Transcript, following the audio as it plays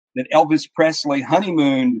that Elvis Presley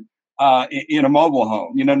honeymooned in a mobile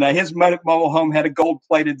home. Now his mobile home had a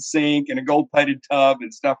gold-plated sink and a gold-plated tub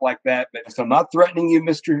and stuff like that. But so I'm not threatening you,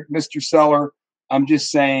 Mr. Seller. I'm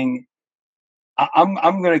just saying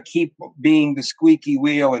I'm going to keep being the squeaky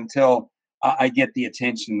wheel until I get the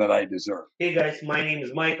attention that I deserve. Hey guys, my name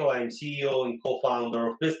is Michael. I'm CEO and co-founder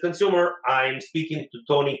of This Consumer. I'm speaking to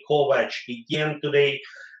Tony Kovach again today.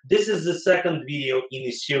 This is the second video in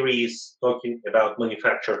a series talking about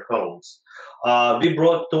manufactured homes. We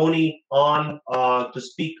brought Tony on to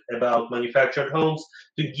speak about manufactured homes,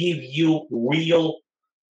 to give you real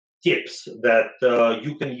tips that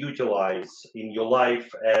you can utilize in your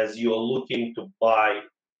life as you're looking to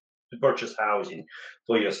purchase housing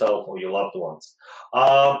for yourself or your loved ones.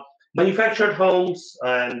 Manufactured homes,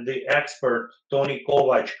 and the expert Tony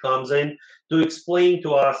Kovach comes in to explain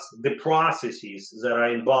to us the processes that are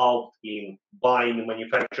involved in buying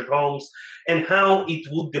manufactured homes and how it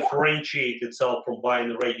would differentiate itself from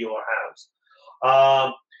buying a regular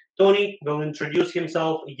house. Tony will introduce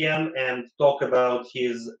himself again and talk about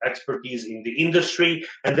his expertise in the industry,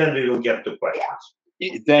 and then we will get to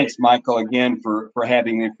questions. Thanks, Michael, again for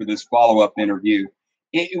having me for this follow-up interview.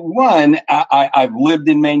 I've lived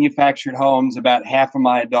in manufactured homes about half of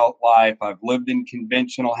my adult life. I've lived in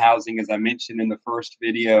conventional housing, as I mentioned in the first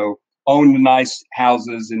video, owned nice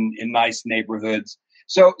houses in nice neighborhoods.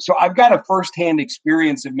 So I've got a firsthand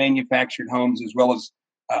experience of manufactured homes, as well as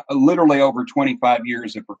literally over 25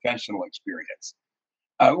 years of professional experience.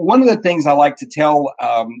 One of the things I like to tell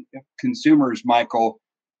consumers, Michael,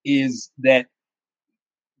 is that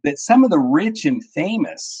some of the rich and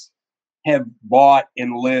famous have bought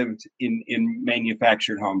and lived in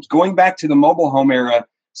manufactured homes. Going back to the mobile home era,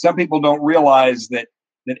 some people don't realize that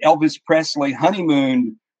Elvis Presley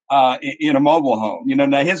honeymooned in a mobile home.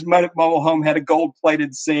 Now his mobile home had a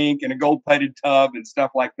gold-plated sink and a gold-plated tub and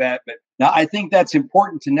stuff like that. But now I think that's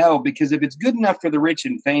important to know, because if it's good enough for the rich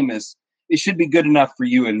and famous, it should be good enough for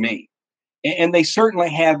you and me. And they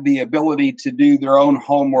certainly have the ability to do their own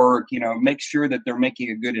homework, make sure that they're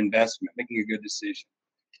making a good investment, making a good decision.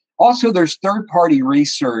 Also, there's third-party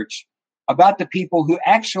research about the people who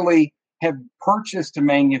actually have purchased a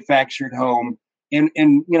manufactured home and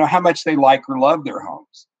how much they like or love their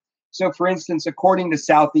homes. So, for instance, according to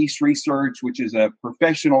Southeast Research, which is a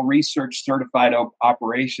professional research certified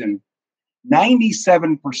operation,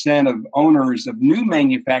 97% of owners of new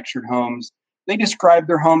manufactured homes, they describe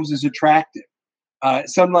their homes as attractive.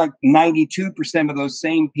 Some like 92% of those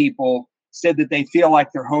same people said that they feel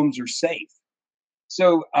like their homes are safe.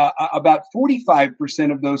 So about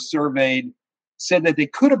 45% of those surveyed said that they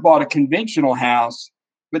could have bought a conventional house,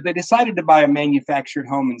 but they decided to buy a manufactured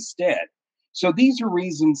home instead. So these are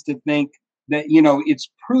reasons to think that, it's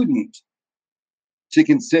prudent to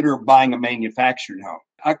consider buying a manufactured home.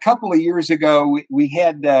 A couple of years ago, we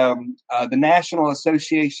had the National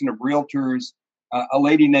Association of Realtors, a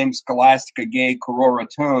lady named Scholastica Gay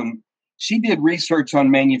Cororatone. She did research on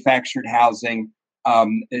manufactured housing.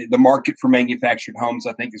 The market for manufactured homes,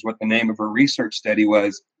 I think, is what the name of her research study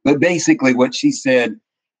was. But basically what she said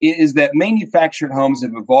is that manufactured homes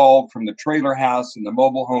have evolved from the trailer house and the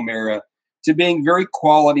mobile home era to being very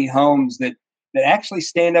quality homes that actually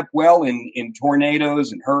stand up well in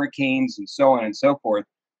tornadoes and hurricanes and so on and so forth.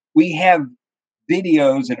 We have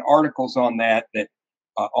videos and articles on that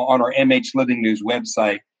on our MH Living News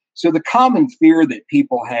website. So the common fear that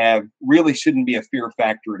people have really shouldn't be a fear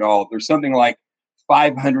factor at all. There's something like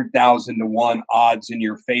 500,000 to 1 odds in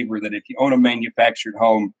your favor that if you own a manufactured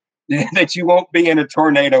home, that you won't be in a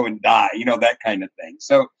tornado and die, that kind of thing.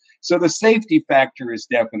 So the safety factor is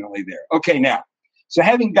definitely there. Okay, now, so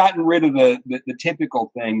having gotten rid of the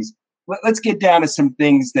typical things, let's get down to some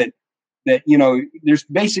things that there's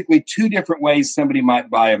basically 2 different ways somebody might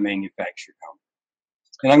buy a manufactured home.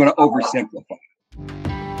 And I'm going to oversimplify.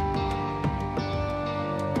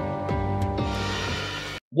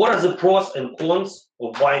 What are the pros and cons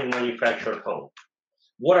of buying a manufactured home?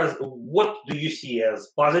 What do you see as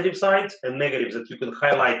positive sides and negatives that you can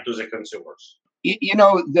highlight to the consumers?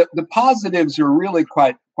 The positives are really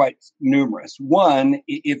quite numerous. One,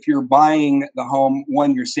 if you're buying the home,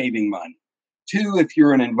 you're saving money. 2, if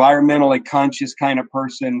you're an environmentally conscious kind of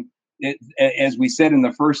person, as we said in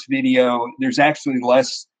the first video, there's actually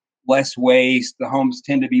less waste. The homes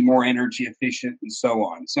tend to be more energy efficient and so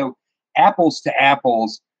on. So apples to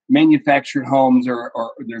apples, manufactured homes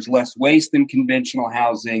there's less waste than conventional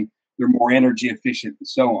housing. They're more energy efficient and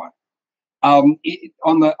so on.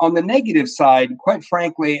 On the negative side, quite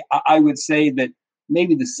frankly, I would say that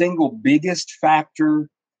maybe the single biggest factor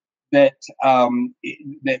that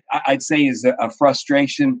I'd say is a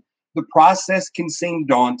frustration The process can seem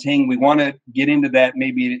daunting. We want to get into that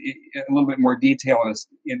maybe a little bit more detail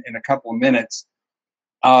in a couple of minutes.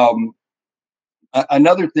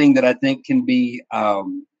 Another thing that I think can be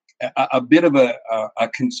a bit of a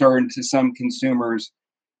concern to some consumers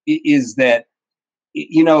is that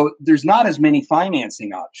there's not as many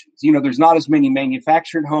financing options. There's not as many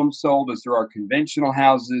manufactured homes sold as there are conventional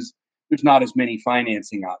houses. There's not as many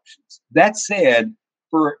financing options. That said,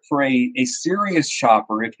 for a serious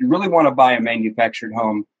shopper, if you really want to buy a manufactured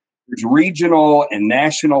home, there's regional and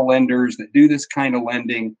national lenders that do this kind of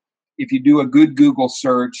lending. If you do a good Google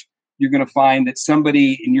search, you're going to find that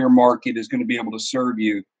somebody in your market is going to be able to serve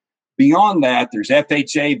you. Beyond that, there's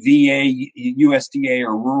FHA, VA, USDA,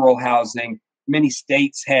 or rural housing. Many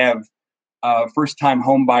states have first-time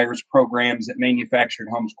home buyers programs that manufactured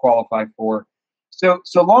homes qualify for. So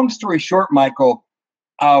long story short, Michael,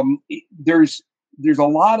 there's a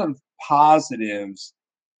lot of positives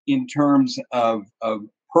in terms of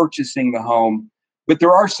purchasing the home, but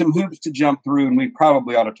there are some hoops to jump through, and we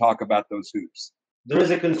probably ought to talk about those hoops. There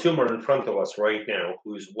is a consumer in front of us right now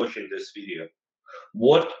who is watching this video.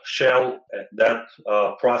 What shall that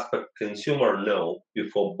prospect consumer know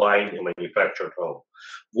before buying a manufactured home?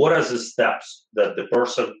 What are the steps that the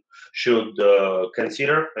person should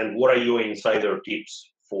consider, and what are your insider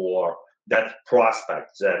tips for that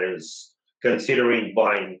prospect that is considering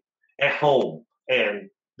buying a home and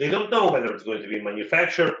they don't know whether it's going to be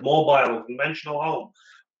manufactured, mobile, or conventional home?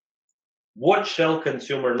 What shall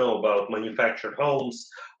consumer know about manufactured homes,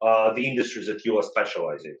 the industries that you are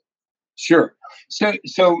specializing in? Sure.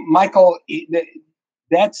 So Michael,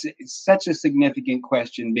 that's such a significant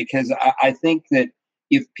question, because I think that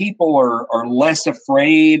if people are less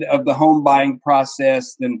afraid of the home buying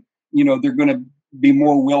process, then they're going to be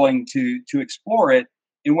more willing to explore it.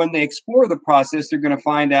 And when they explore the process, they're going to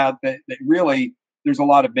find out that really there's a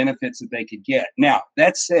lot of benefits that they could get. Now,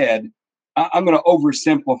 that said, I'm going to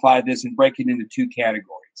oversimplify this and break it into two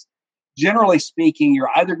categories. Generally speaking,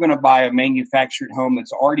 you're either going to buy a manufactured home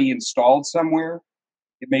that's already installed somewhere.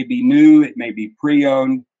 It may be new, it may be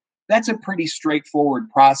pre-owned. That's a pretty straightforward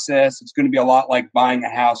process. It's going to be a lot like buying a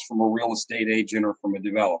house from a real estate agent or from a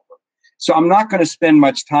developer. So I'm not going to spend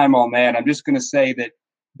much time on that. I'm just going to say that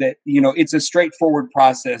it's a straightforward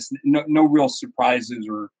process. No real surprises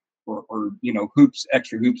or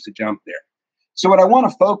extra hoops to jump there. So what I want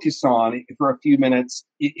to focus on for a few minutes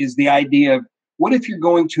is the idea of, what if you're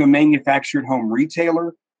going to a manufactured home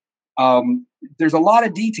retailer? There's a lot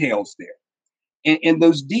of details there, and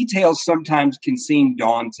those details sometimes can seem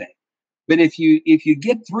daunting. But if you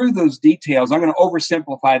get through those details, I'm going to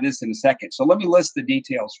oversimplify this in a second. So let me list the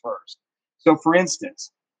details first. So, for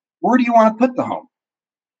instance, where do you want to put the home?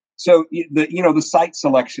 So the site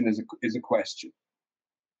selection is a question.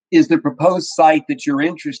 Is the proposed site that you're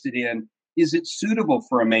interested in, is it suitable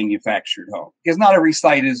for a manufactured home? Because not every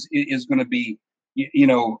site is going to be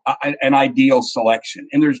an ideal selection,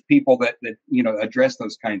 and there's people that address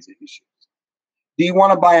those kinds of issues. Do you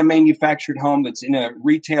want to buy a manufactured home that's in a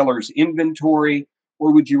retailer's inventory,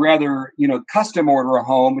 or would you rather custom order a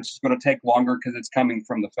home, which is going to take longer because it's coming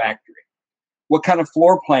from the factory? What kind of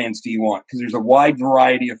floor plans do you want? Because there's a wide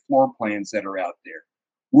variety of floor plans that are out there.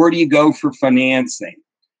 Where do you go for financing?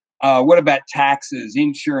 What about taxes,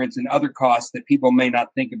 insurance, and other costs that people may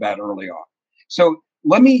not think about early on? So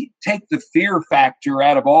let me take the fear factor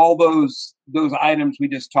out of all those items we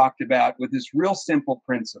just talked about with this real simple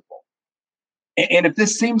principle. And if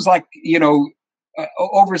this seems like,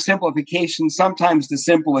 oversimplification, sometimes the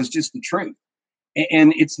simple is just the truth.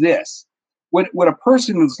 And it's this. What a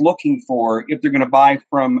person is looking for if they're going to buy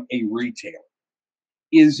from a retailer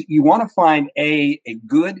is, you want to find a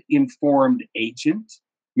good informed agent,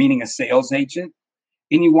 meaning a sales agent,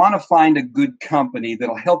 and you want to find a good company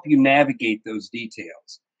that'll help you navigate those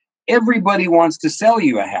details. Everybody wants to sell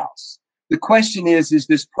you a house. The question is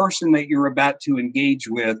this person that you're about to engage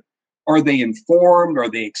with, are they informed? Are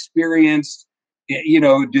they experienced?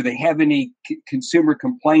 Do they have any consumer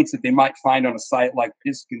complaints that they might find on a site like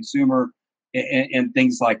Piss Consumer and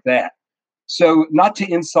things like that? So, not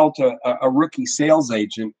to insult a rookie sales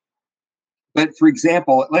agent, but for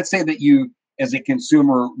example, let's say that you, as a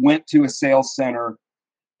consumer, went to a sales center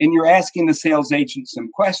and you're asking the sales agent some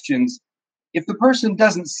questions. If the person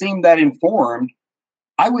doesn't seem that informed,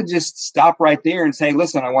 I would just stop right there and say,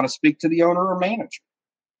 listen, I want to speak to the owner or manager.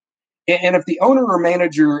 And if the owner or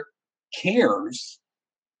manager cares,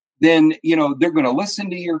 then they're going to listen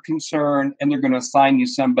to your concern, and they're going to assign you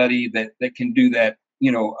somebody that can do that,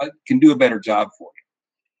 can do a better job for you.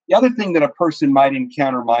 The other thing that a person might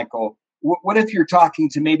encounter, Michael, what if you're talking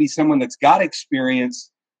to maybe someone that's got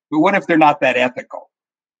experience, but what if they're not that ethical?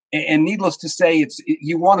 And needless to say,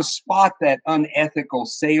 you want to spot that unethical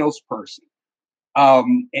salesperson. So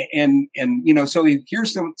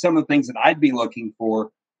here's some of the things that I'd be looking for.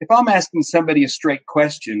 If I'm asking somebody a straight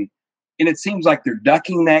question and it seems like they're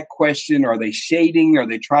ducking that question, are they shading? Are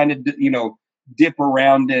they trying to, dip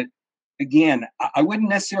around it? Again, I wouldn't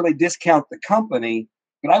necessarily discount the company,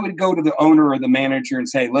 but I would go to the owner or the manager and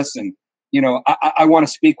say, listen, I want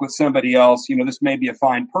to speak with somebody else. This may be a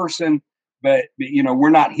fine person, but we're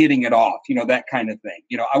not hitting it off, that kind of thing.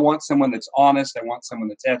 I want someone that's honest. I want someone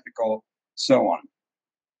that's ethical, so on.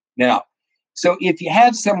 Now, so if you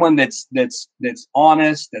have someone that's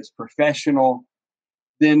honest, that's professional,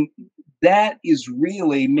 then that is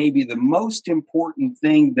really maybe the most important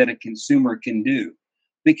thing that a consumer can do.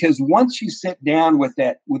 Because once you sit down with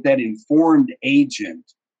that informed agent,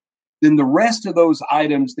 then the rest of those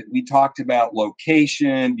items that we talked about,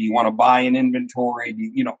 location, do you want to buy an inventory,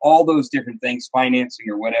 all those different things, financing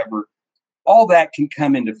or whatever, all that can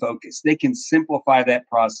come into focus. They can simplify that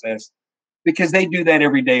process because they do that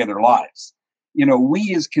every day of their lives.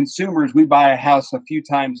 We as consumers, we buy a house a few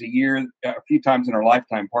times a year, a few times in our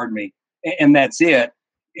lifetime, pardon me, and that's it.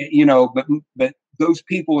 But those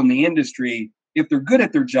people in the industry, if they're good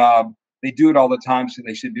at their job, they do it all the time, so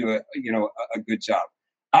they should do a good job.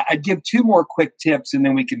 I'd give two more quick tips, and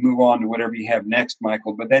then we can move on to whatever you have next,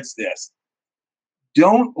 Michael. But that's this: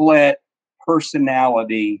 don't let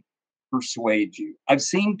personality persuade you. I've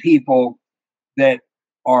seen people that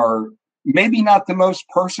are maybe not the most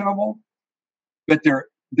personable, but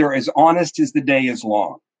they're as honest as the day is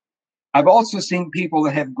long. I've also seen people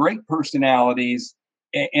that have great personalities,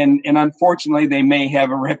 and unfortunately, they may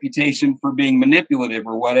have a reputation for being manipulative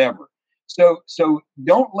or whatever. So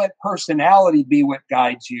don't let personality be what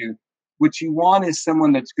guides you. What you want is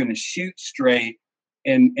someone that's going to shoot straight,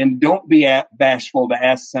 and don't be bashful to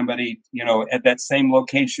ask somebody, at that same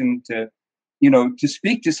location to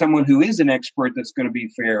speak to someone who is an expert that's going to be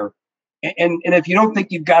fair. And if you don't think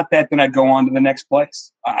you've got that, then I'd go on to the next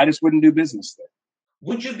place. I just wouldn't do business there.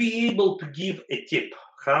 Would you be able to give a tip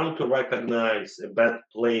how to recognize a bad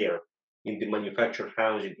player in the manufactured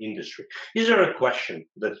housing industry? Is there a question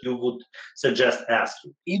that you would suggest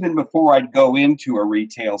asking? Even before I'd go into a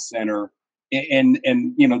retail center, and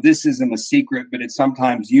this isn't a secret, but it's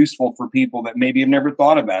sometimes useful for people that maybe have never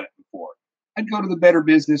thought about it before. I'd go to the Better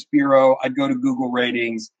Business Bureau. I'd go to Google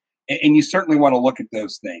ratings, and you certainly want to look at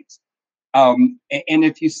those things. And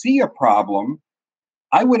if you see a problem,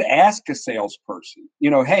 I would ask a salesperson,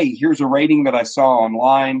 hey, here's a rating that I saw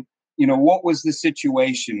online. What was the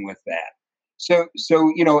situation with that? So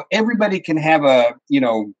everybody can have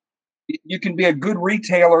you can be a good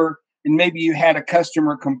retailer, and maybe you had a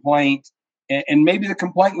customer complaint, and maybe the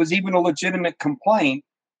complaint was even a legitimate complaint,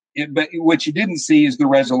 but what you didn't see is the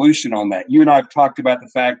resolution on that. You and I have talked about the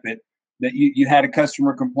fact that you had a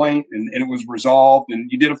customer complaint and it was resolved,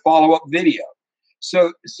 and you did a follow-up video.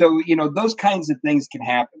 So those kinds of things can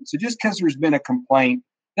happen. So just because there's been a complaint,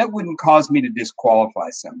 that wouldn't cause me to disqualify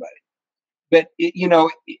somebody. But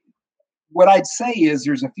what I'd say is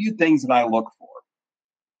there's a few things that I look for.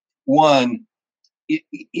 One,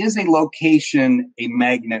 is a location a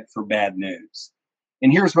magnet for bad news?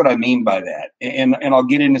 And here's what I mean by that. And I'll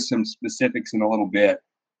get into some specifics in a little bit.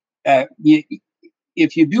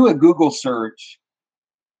 If you do a Google search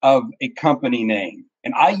of a company name,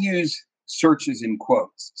 and I use searches in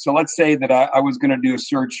quotes. So let's say that I was going to do a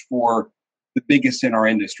search for the biggest in our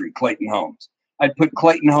industry, Clayton Homes. I'd put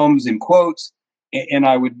Clayton Homes in quotes, and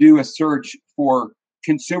I would do a search for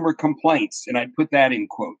consumer complaints, and I'd put that in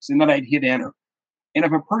quotes, and then I'd hit enter. And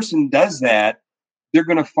if a person does that, they're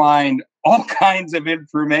going to find all kinds of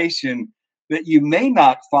information that you may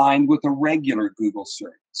not find with a regular Google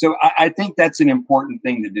search. So I think that's an important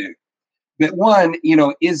thing to do. But one,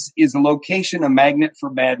 is a location a magnet for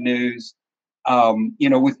bad news?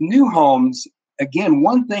 With new homes, again,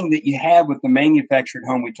 one thing that you have with the manufactured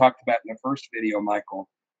home we talked about in the first video, Michael,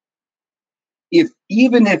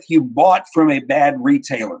 even if you bought from a bad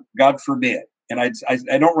retailer, God forbid, and I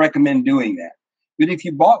don't recommend doing that, but if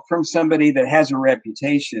you bought from somebody that has a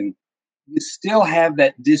reputation, you still have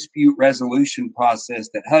that dispute resolution process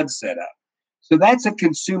that HUD set up. So that's a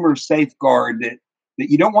consumer safeguard that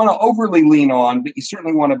you don't want to overly lean on, but you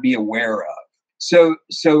certainly want to be aware of. So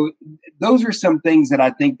those are some things that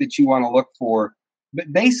I think that you want to look for.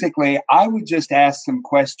 But basically, I would just ask some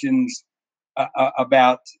questions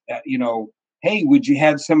about, hey, would you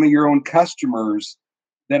have some of your own customers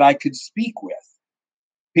that I could speak with?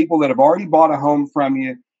 People that have already bought a home from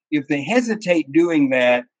you. If they hesitate doing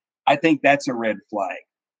that, I think that's a red flag.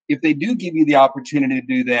 If they do give you the opportunity to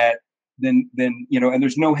do that, then and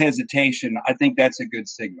there's no hesitation, I think that's a good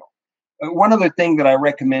signal. One other thing that I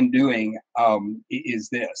recommend doing is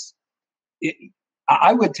this.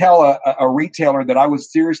 I would tell a retailer that I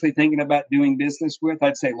was seriously thinking about doing business with,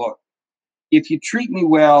 I'd say, look, if you treat me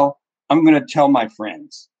well, I'm going to tell my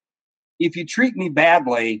friends. If you treat me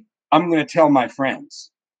badly, I'm going to tell my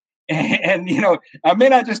friends. And, I may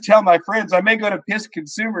not just tell my friends, I may go to piss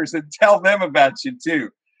consumers and tell them about you too.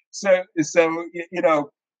 So,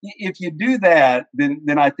 if you do that,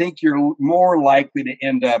 then I think you're more likely to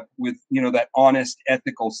end up with, that honest,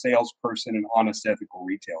 ethical salesperson and honest, ethical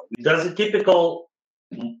retailer. Does a typical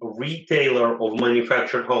retailer of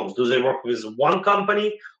manufactured homes, do they work with one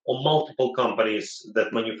company or multiple companies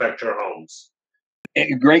that manufacture homes?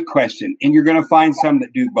 A great question. And you're going to find some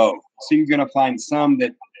that do both. So you're going to find some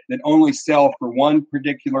that only sell for one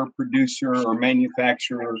particular producer or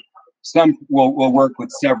manufacturer. Some will work with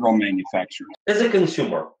several manufacturers. As a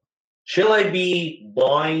consumer, shall I be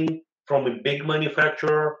buying from a big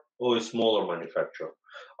manufacturer or a smaller manufacturer?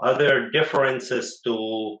 Are there differences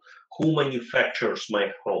to who manufactures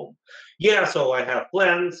my home? Yeah, so I have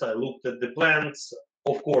plans. I looked at the plans.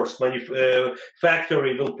 Of course,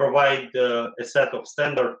 factory will provide a set of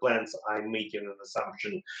standard plans. I'm making an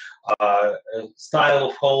assumption. Style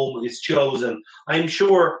of home is chosen. I'm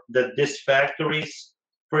sure that these factories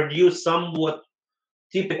produce somewhat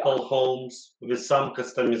typical homes with some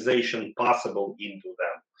customization possible into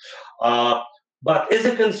them. But as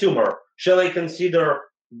a consumer, shall I consider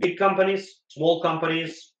big companies, small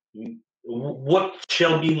companies? What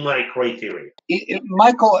shall be my criteria?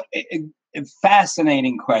 Michael, a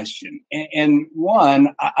fascinating question. And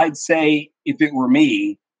one, I'd say if it were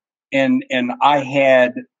me and I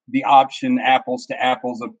had the option, apples to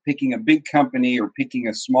apples, of picking a big company or picking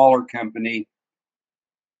a smaller company,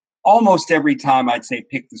 almost every time I'd say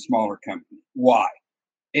pick the smaller company. Why?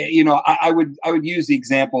 I would use the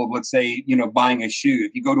example of, let's say, buying a shoe.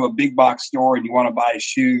 If you go to a big box store and you want to buy a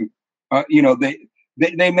shoe,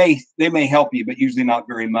 they may help you, but usually not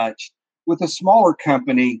very much. With a smaller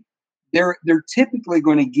company, they're typically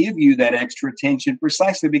going to give you that extra attention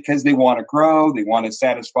precisely because they want to grow, they want to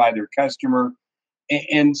satisfy their customer,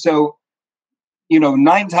 and so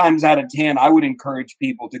 9 times out of 10, I would encourage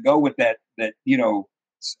people to go with that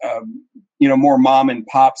more mom and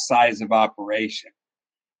pop size of operation.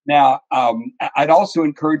 Now, I'd also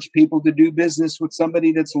encourage people to do business with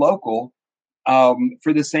somebody that's local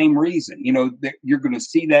for the same reason. You're going to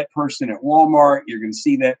see that person at Walmart, you're going to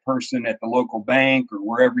see that person at the local bank or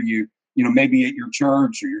wherever maybe at your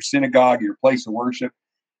church or your synagogue, your place of worship.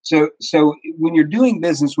 So when you're doing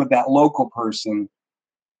business with that local person,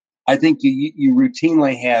 I think you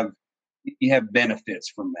routinely have benefits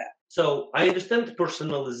from that. So I understand the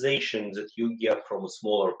personalization that you get from a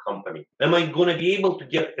smaller company. Am I going to be able to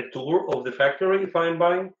get a tour of the factory if I'm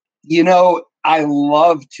buying? I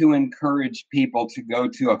love to encourage people to go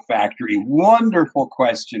to a factory. Wonderful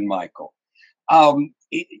question, Michael.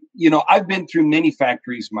 I've been through many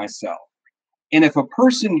factories myself. And if a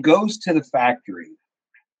person goes to the factory,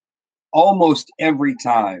 almost every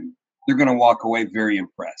time they're going to walk away very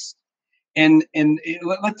impressed. And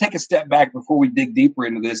let's take a step back before we dig deeper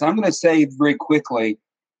into this. I'm going to say very quickly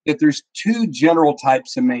that there's 2 general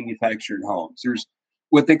types of manufactured homes. There's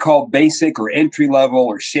what they call basic or entry level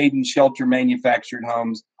or shade and shelter manufactured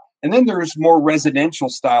homes. And then there's more residential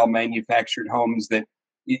style manufactured homes that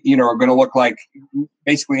are going to look like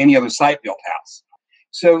basically any other site built house.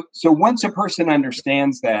 So once a person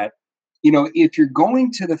understands that, if you're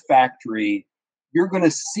going to the factory, you're going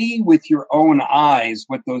to see with your own eyes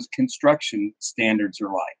what those construction standards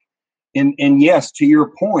are like. And yes, to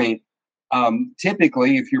your point,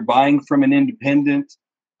 typically if you're buying from an independent,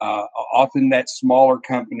 often that smaller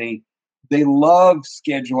company, they love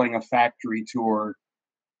scheduling a factory tour.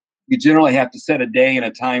 You generally have to set a day and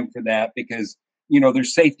a time for that because,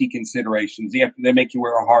 there's safety considerations. They make you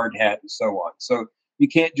wear a hard hat and so on. So you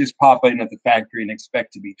can't just pop in at the factory and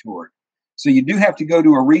expect to be toured. So you do have to go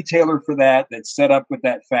to a retailer for that that's set up with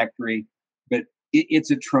that factory, but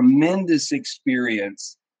it's a tremendous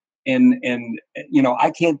experience. And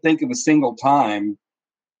I can't think of a single time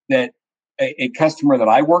that a customer that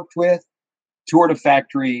I worked with toured a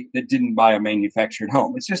factory that didn't buy a manufactured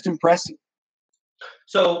home. It's just impressive.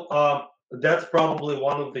 So that's probably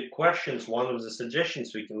one of the questions, one of the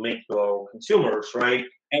suggestions we can make to our consumers, right?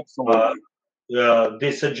 Absolutely.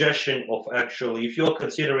 The suggestion of actually, if you're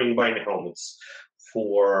considering buying a home, it's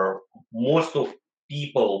for most of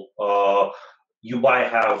people, you buy a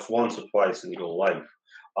house once or twice in your life.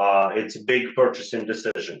 It's a big purchasing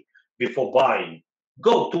decision. Before buying,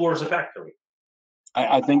 go towards a factory.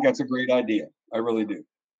 I think that's a great idea. I really do.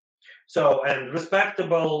 So, and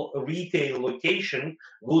respectable retail location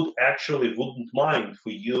wouldn't mind for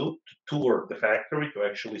you to tour the factory to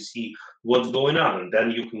actually see what's going on, and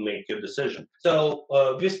then you can make your decision. So,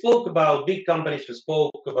 we spoke about big companies, we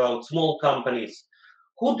spoke about small companies.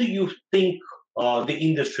 Who do you think the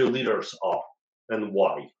industry leaders are, and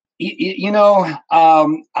why?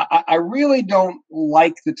 I really don't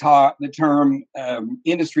like the term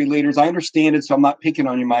industry leaders. I understand it, so I'm not picking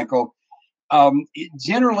on you, Michael.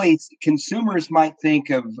 Generally, consumers might think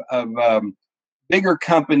of bigger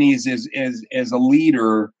companies as a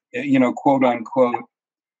leader, quote unquote.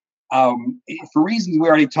 For reasons we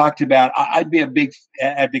already talked about, I'd be a big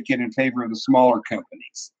advocate in favor of the smaller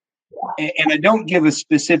companies. And I don't give a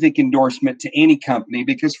specific endorsement to any company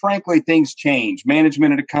because, frankly, things change.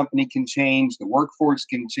 Management at a company can change. The workforce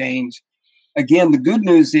can change. Again, the good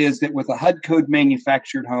news is that with a HUD code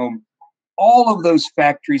manufactured home, all of those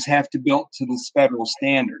factories have to build to this federal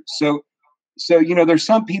standards. So there's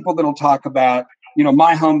some people that'll talk about,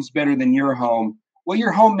 my home's better than your home. Well,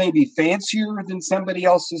 your home may be fancier than somebody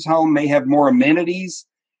else's home, may have more amenities,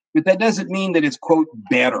 but that doesn't mean that it's, quote,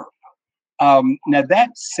 better. Now, that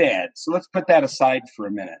said, so let's put that aside for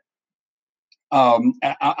a minute.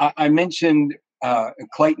 I mentioned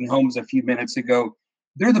Clayton Homes a few minutes ago.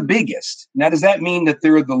 They're the biggest. Now, does that mean that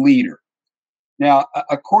they're the leader? Now,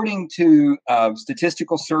 according to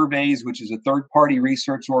statistical surveys, which is a third-party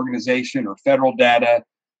research organization, or federal data,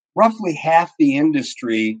 roughly half the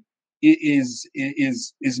industry is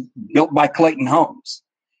built by Clayton Homes.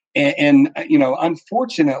 And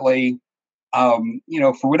unfortunately,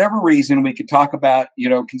 for whatever reason, we could talk about,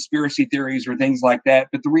 conspiracy theories or things like that.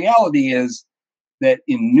 But the reality is that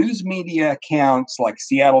in news media accounts like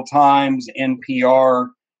Seattle Times, NPR,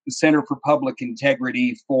 the Center for Public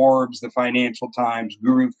Integrity, Forbes, the Financial Times,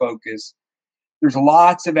 Guru Focus, there's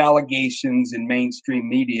lots of allegations in mainstream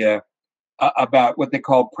media about what they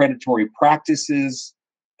call predatory practices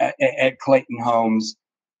at Clayton Homes.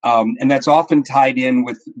 And that's often tied in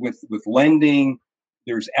with lending.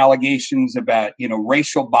 There's allegations about,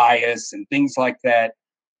 racial bias and things like that.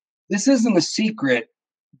 This isn't a secret,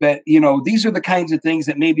 but, these are the kinds of things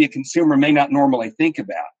that maybe a consumer may not normally think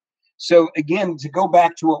about. So again, to go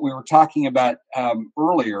back to what we were talking about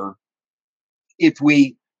earlier, if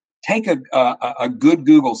we take a good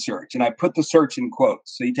Google search, and I put the search in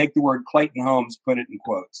quotes, so you take the word Clayton Homes, put it in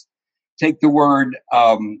quotes. Take the word,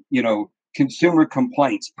 consumer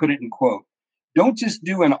complaints, put it in quote. Don't just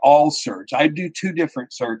do an all search. I do two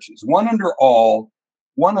different searches, one under all,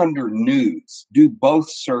 one under news. Do both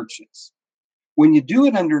searches. When you do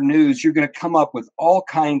it under news, you're going to come up with all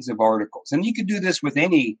kinds of articles. And you can do this with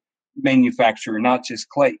any manufacturer, not just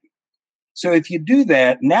Clayton. So if you do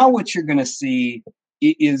that, now what you're going to see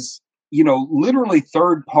is, literally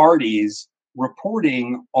third parties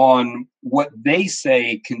reporting on what they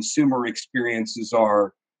say consumer experiences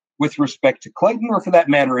are with respect to Clayton, or for that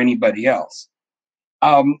matter, anybody else.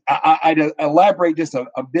 I'd elaborate just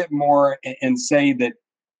a bit more and say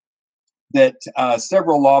that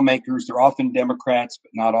several lawmakers, they're often Democrats, but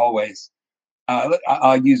not always.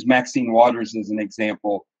 I'll use Maxine Waters as an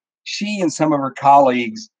example. She and some of her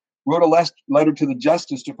colleagues wrote a letter to the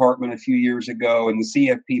Justice Department a few years ago and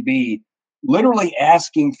the CFPB, literally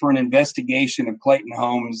asking for an investigation of Clayton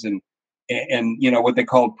Homes and what they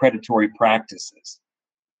called predatory practices.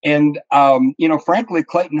 And frankly,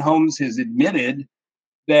 Clayton Homes has admitted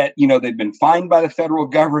that they've been fined by the federal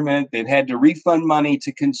government. They've had to refund money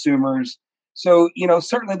to consumers. So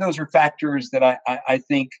certainly those are factors that I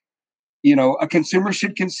think a consumer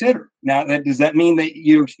should consider. Now, does that mean that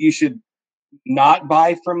you should not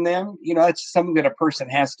buy from them? That's something that a person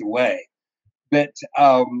has to weigh. But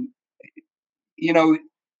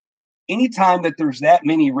anytime that there's that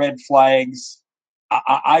many red flags,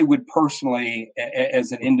 I would personally,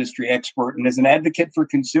 as an industry expert and as an advocate for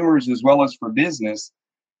consumers as well as for business,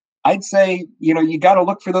 I'd say, you got to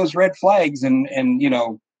look for those red flags, and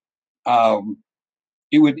it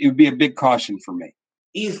would be a big caution for me.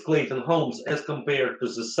 Is Clayton Homes as compared to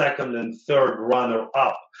the second and third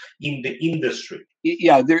runner-up in the industry?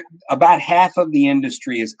 Yeah, about half of the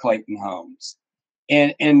industry is Clayton Homes,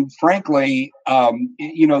 and frankly,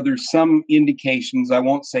 there's some indications. I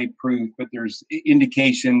won't say proof, but there's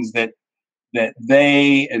indications that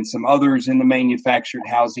they and some others in the Manufactured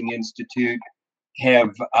Housing Institute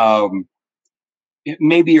have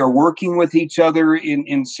maybe are working with each other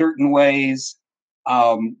in certain ways.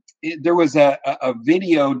 There was a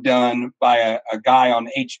video done by a guy on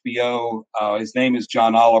HBO. His name is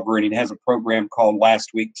John Oliver, and he has a program called Last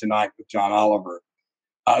Week Tonight with John Oliver.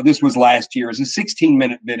 This was last year. It's a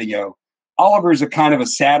 16-minute video Oliver is a kind of a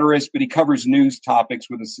satirist, but he covers news topics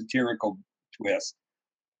with a satirical twist.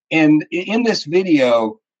 And in this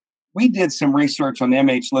video, we did some research on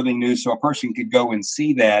MH Living News so a person could go and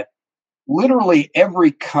see that. Literally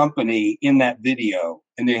every company in that video,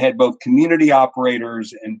 and they had both community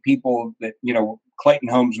operators and people that, Clayton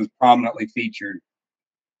Homes was prominently featured.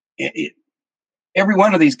 Every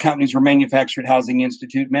one of these companies were Manufactured Housing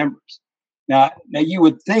Institute members. Now you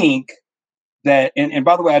would think that, and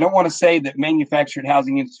by the way, I don't want to say that Manufactured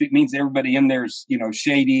Housing Institute means everybody in there is,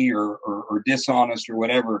 shady or dishonest or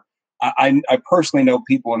whatever. I personally know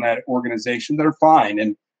people in that organization that are fine.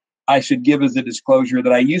 And I should give as a disclosure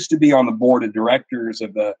that I used to be on the board of directors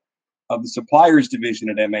of the suppliers division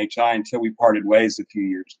at MHI until we parted ways a few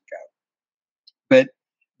years ago. But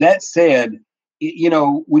that said,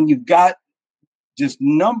 when you've got just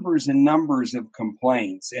numbers and numbers of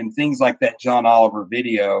complaints and things like that John Oliver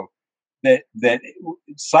video that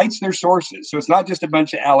cites their sources. So it's not just a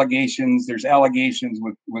bunch of allegations. There's allegations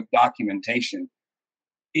with documentation.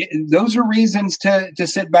 Those are reasons to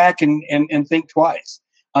sit back and think twice.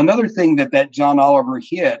 Another thing that John Oliver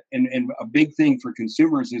hit, and a big thing for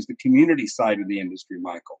consumers, is the community side of the industry,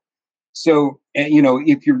 Michael. So,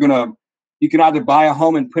 if you can either buy a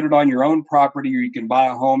home and put it on your own property, or you can buy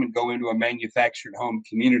a home and go into a manufactured home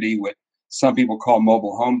community, what some people call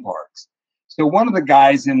mobile home parks. So one of the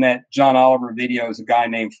guys in that John Oliver video is a guy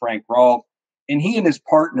named Frank Rolfe, and he and his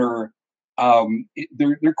partner,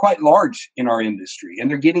 they're quite large in our industry, and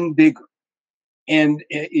they're getting bigger. And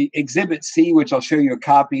Exhibit C, which I'll show you a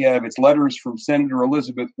copy of, it's letters from Senator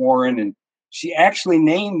Elizabeth Warren, and she actually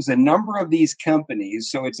names a number of these companies.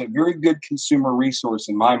 So it's a very good consumer resource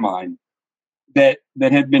in my mind that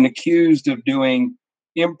had been accused of doing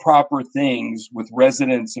improper things with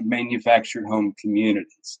residents of manufactured home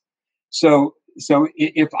communities. So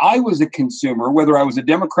if I was a consumer, whether I was a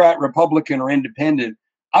Democrat, Republican, or independent,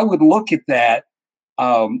 I would look at that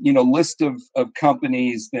list of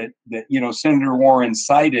companies that Senator Warren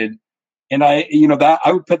cited, and I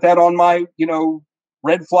would put that on my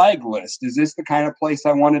red flag list. Is this the kind of place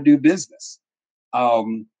I want to do business?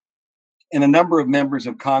 And a number of members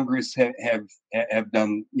of Congress have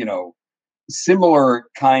done similar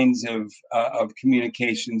kinds of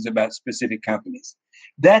communications about specific companies.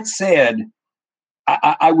 That said,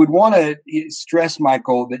 I would want to stress,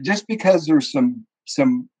 Michael, that just because there's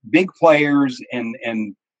some big players and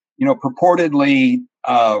purportedly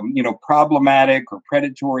problematic or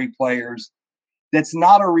predatory players, that's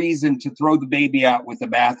not a reason to throw the baby out with the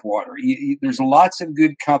bathwater. There's lots of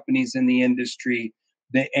good companies in the industry,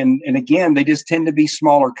 and again, they just tend to be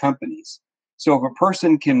smaller companies. So if a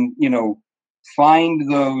person can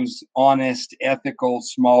find those honest, ethical,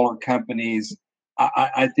 smaller companies,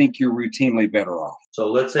 I think you're routinely better off.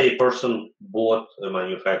 So let's say a person bought a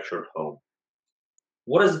manufactured home.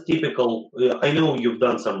 What is typical? I know you've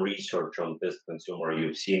done some research on this consumer.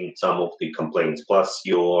 You've seen some of the complaints, plus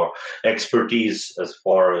your expertise as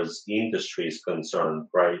far as the industry is concerned,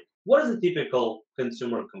 right? What is the typical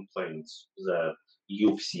consumer complaints that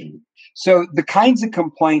you've seen? So the kinds of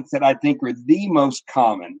complaints that I think are the most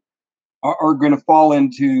common are going to fall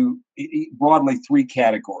into broadly three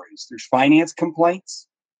categories. There's finance complaints.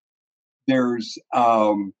 There's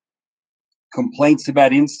complaints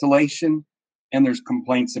about installation, and there's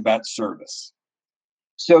complaints about service.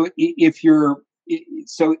 So if you're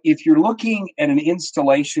looking at an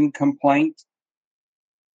installation complaint,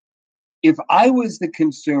 if I was the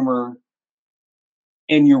consumer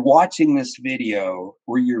and you're watching this video,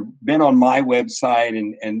 or you've been on my website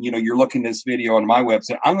and you're looking at this video on my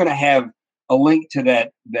website, I'm going to have a link to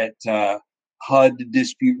that HUD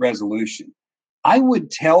dispute resolution. I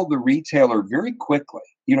would tell the retailer very quickly,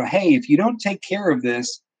 hey, if you don't take care of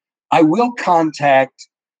this, I will contact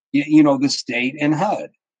the state and HUD,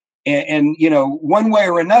 and one way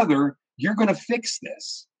or another, you're going to fix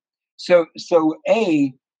this. So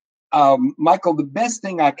Michael, the best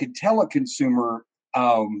thing I could tell a consumer.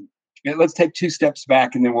 Let's take two steps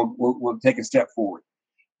back, and then we'll take a step forward.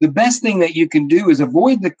 The best thing that you can do is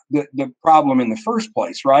avoid the problem in the first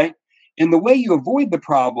place, right? And the way you avoid the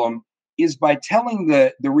problem is by telling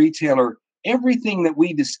the retailer, everything that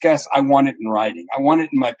we discuss, I want it in writing. I want it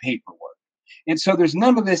in my paperwork. And so there's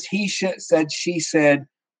none of this he said, she said.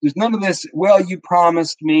 There's none of this, well, you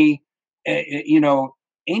promised me.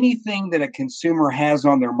 Anything that a consumer has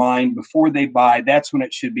on their mind before they buy, that's when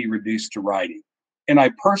it should be reduced to writing. And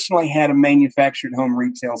I personally had a manufactured home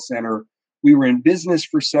retail center. We were in business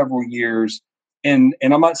for several years. And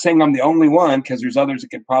I'm not saying I'm the only one, because there's others that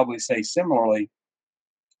could probably say similarly.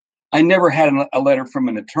 I never had a letter from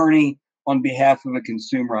an attorney on behalf of a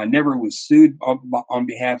consumer. I never was sued on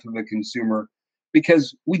behalf of a consumer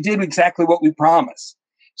because we did exactly what we promised.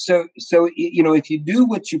 So if you do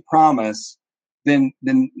what you promise, then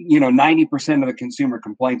 90% of the consumer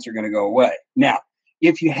complaints are going to go away. Now,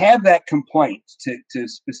 if you have that complaint, to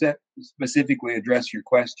specifically address your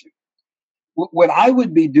question, what I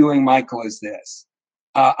would be doing, Michael, is this.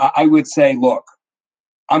 I would say, look,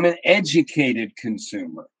 I'm an educated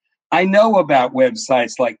consumer. I know about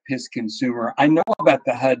websites like Piss Consumer. I know about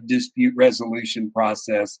the HUD dispute resolution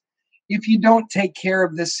process. If you don't take care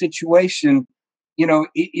of this situation,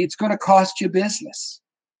 it's going to cost you business.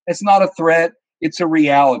 It's not a threat. It's a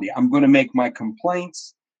reality. I'm going to make my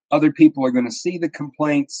complaints. Other people are going to see the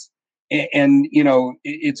complaints, and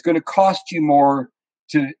it's going to cost you more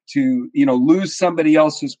to lose somebody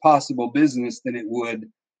else's possible business than it would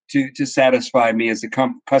to satisfy me as a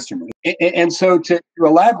customer. And so to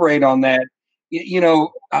elaborate on that,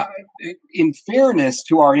 in fairness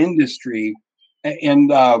to our industry,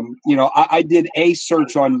 and I did a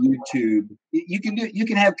search on YouTube. You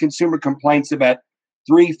can have consumer complaints about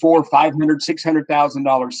 $300,000, $400,000, $500,000,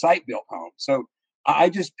 $600,000 site built homes. So I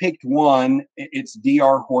just picked one. It's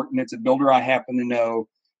DR Horton. It's a builder I happen to know.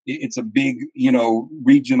 It's a big,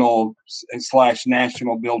 regional /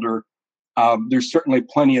 national builder. There's certainly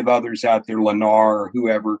plenty of others out there, Lennar or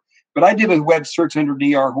whoever. But I did a web search under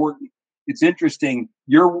DR Horton. It's interesting.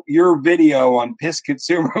 Your video on Piss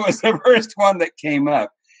Consumer was the first one that came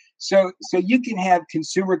up. So you can have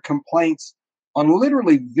consumer complaints on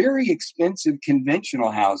literally very expensive conventional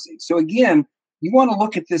housing. So again, you want to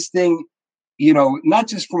look at this thing, not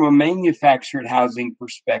just from a manufactured housing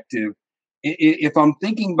perspective. If I'm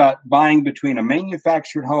thinking about buying between a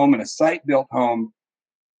manufactured home and a site-built home,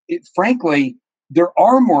 frankly, there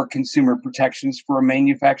are more consumer protections for a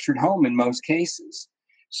manufactured home in most cases.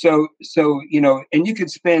 So and you could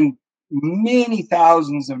spend many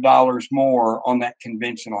thousands of dollars more on that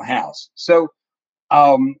conventional house. So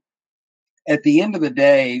at the end of the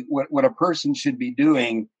day, what a person should be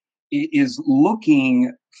doing is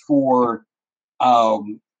looking for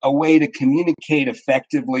a way to communicate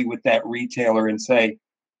effectively with that retailer and say,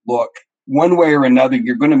 look, one way or another,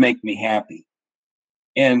 you're going to make me happy.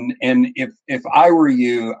 And if I were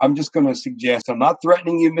you, I'm just going to suggest, I'm not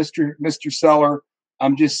threatening you, Mr. Seller.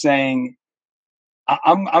 I'm just saying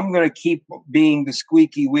I'm going to keep being the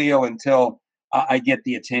squeaky wheel until I get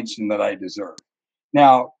the attention that I deserve.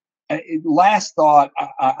 Now, last thought,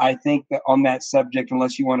 I think that on that subject,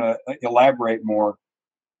 unless you want to elaborate more,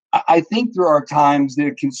 I think there are times that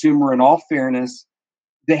a consumer, in all fairness,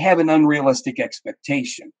 they have an unrealistic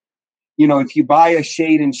expectation. If you buy a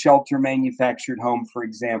shade and shelter manufactured home, for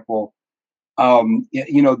example,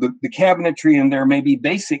 the cabinetry in there may be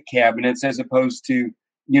basic cabinets as opposed to,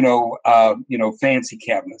 fancy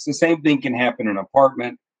cabinets. The same thing can happen in an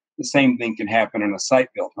apartment. The same thing can happen in a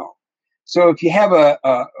site-built home. So if you have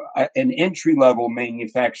an entry-level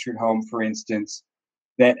manufactured home, for instance,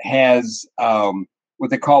 that has what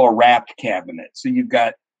they call a wrapped cabinet. So you've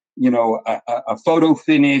got a photo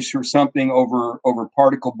finish or something over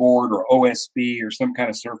particle board or OSB or some kind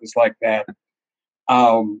of surface like that.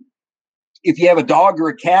 If you have a dog or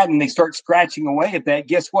a cat and they start scratching away at that,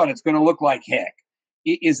 guess what? It's going to look like heck.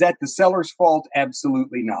 Is that the seller's fault?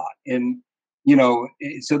 Absolutely not. And,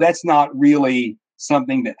 so that's not really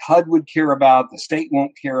something that HUD would care about, the state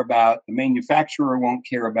won't care about, the manufacturer won't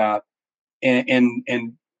care about. And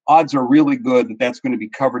odds are really good that that's going to be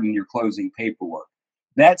covered in your closing paperwork.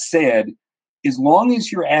 That said, as long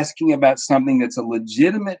as you're asking about something that's a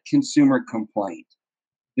legitimate consumer complaint,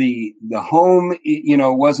 the home,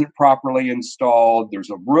 wasn't properly installed, there's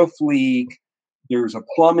a roof leak, there's a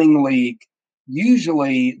plumbing leak,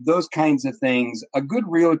 usually those kinds of things, a good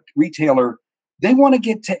retailer, they want to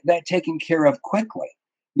get that taken care of quickly.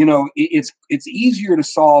 It's easier to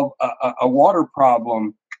solve a water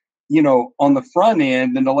problem, on the front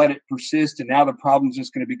end than to let it persist, and now the problem's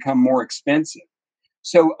just going to become more expensive.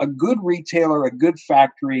 So a good retailer, a good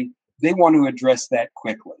factory, they want to address that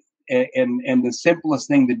quickly. And the simplest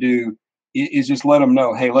thing to do is just let them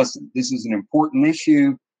know, hey, listen, this is an important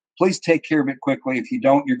issue. Please take care of it quickly. If you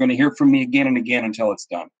don't, you're going to hear from me again and again until it's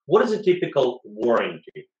done. What is a typical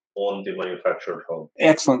warranty on the manufactured home?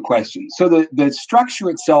 Excellent question. So the structure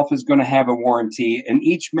itself is going to have a warranty, and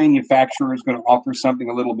each manufacturer is going to offer something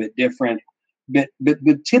a little bit different. But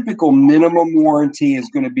the typical minimum warranty is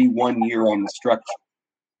going to be 1 year on the structure.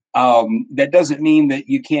 That doesn't mean that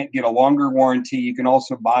you can't get a longer warranty. You can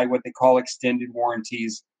also buy what they call extended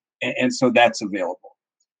warranties, and so that's available.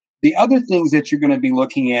 The other things that you're going to be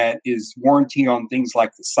looking at is warranty on things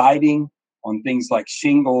like the siding, on things like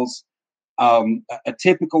shingles. A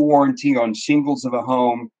typical warranty on shingles of a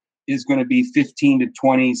home is going to be 15 to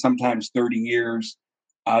 20, sometimes 30 years.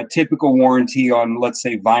 Typical warranty on, let's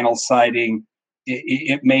say, vinyl siding,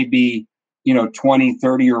 it may be, 20,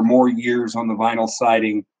 30 or more years on the vinyl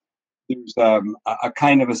siding. There's a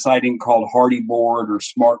kind of a siding called Hardy board or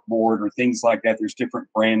Smart board or things like that. There's different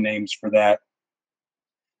brand names for that.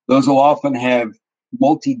 Those will often have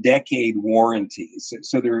multi-decade warranties.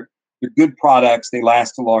 So they're good products. They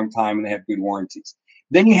last a long time and they have good warranties.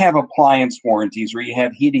 Then you have appliance warranties, where you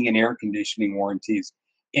have heating and air conditioning warranties.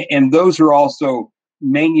 And those are also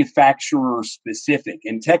manufacturer specific.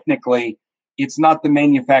 And technically, it's not the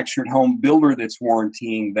manufactured home builder that's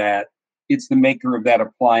warrantying that. It's the maker of that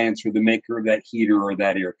appliance or the maker of that heater or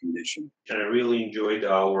that air conditioner. I really enjoyed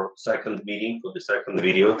our second meeting for the second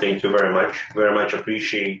video. Thank you very much. Very much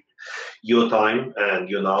appreciate your time and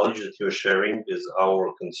your knowledge that you're sharing with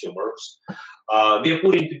our consumers. We are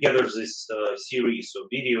putting together this series of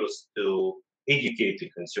videos to educate the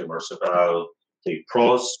consumers about the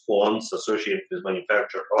pros, cons associated with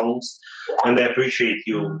manufactured homes. And I appreciate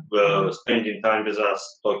you spending time with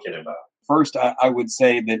us talking about it. First, I would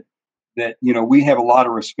say that we have a lot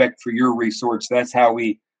of respect for your resource. That's how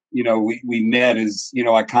we met. Is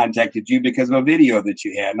I contacted you because of a video that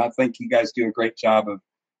you had, and I think you guys do a great job of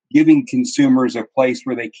giving consumers a place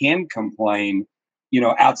where they can complain,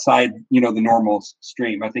 outside the normal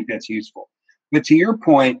stream. I think that's useful. But to your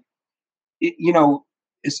point,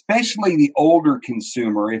 especially the older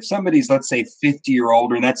consumer, if somebody's, let's say, 50 or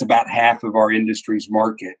older, and that's about half of our industry's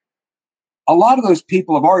market, a lot of those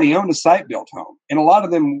people have already owned a site-built home, and a lot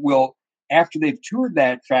of them will. After they've toured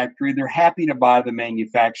that factory, they're happy to buy the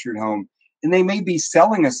manufactured home. And they may be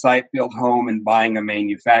selling a site-built home and buying a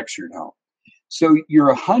manufactured home. So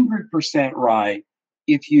you're 100% right.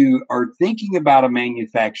 If you are thinking about a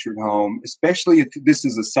manufactured home, especially if this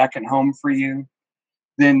is a second home for you,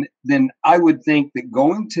 then I would think that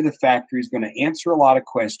going to the factory is going to answer a lot of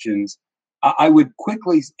questions. I would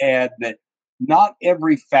quickly add that not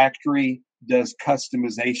every factory does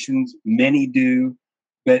customizations. Many do.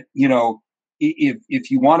 But,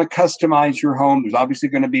 if you want to customize your home, there's obviously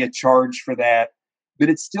going to be a charge for that, but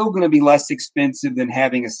it's still going to be less expensive than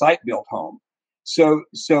having a site-built home. So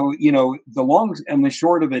the long and the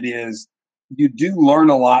short of it is you do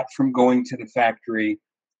learn a lot from going to the factory.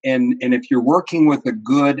 And if you're working with a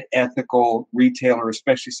good, ethical retailer,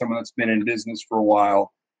 especially someone that's been in business for a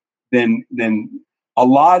while, then a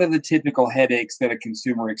lot of the typical headaches that a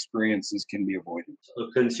consumer experiences can be avoided.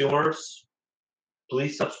 So consumers,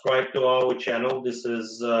 please subscribe to our channel. This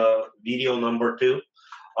is video number 2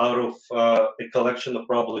 out of a collection of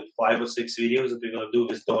probably 5 or 6 videos that we're going to do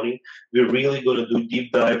with Tony. We're really going to do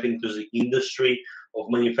deep dive into the industry of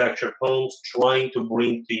manufactured homes, trying to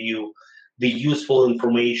bring to you the useful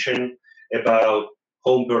information about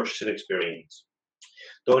home purchasing experience.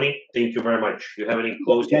 Tony, thank you very much. Do you have any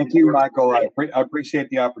closing? Thank you, Michael. I appreciate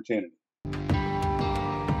the opportunity.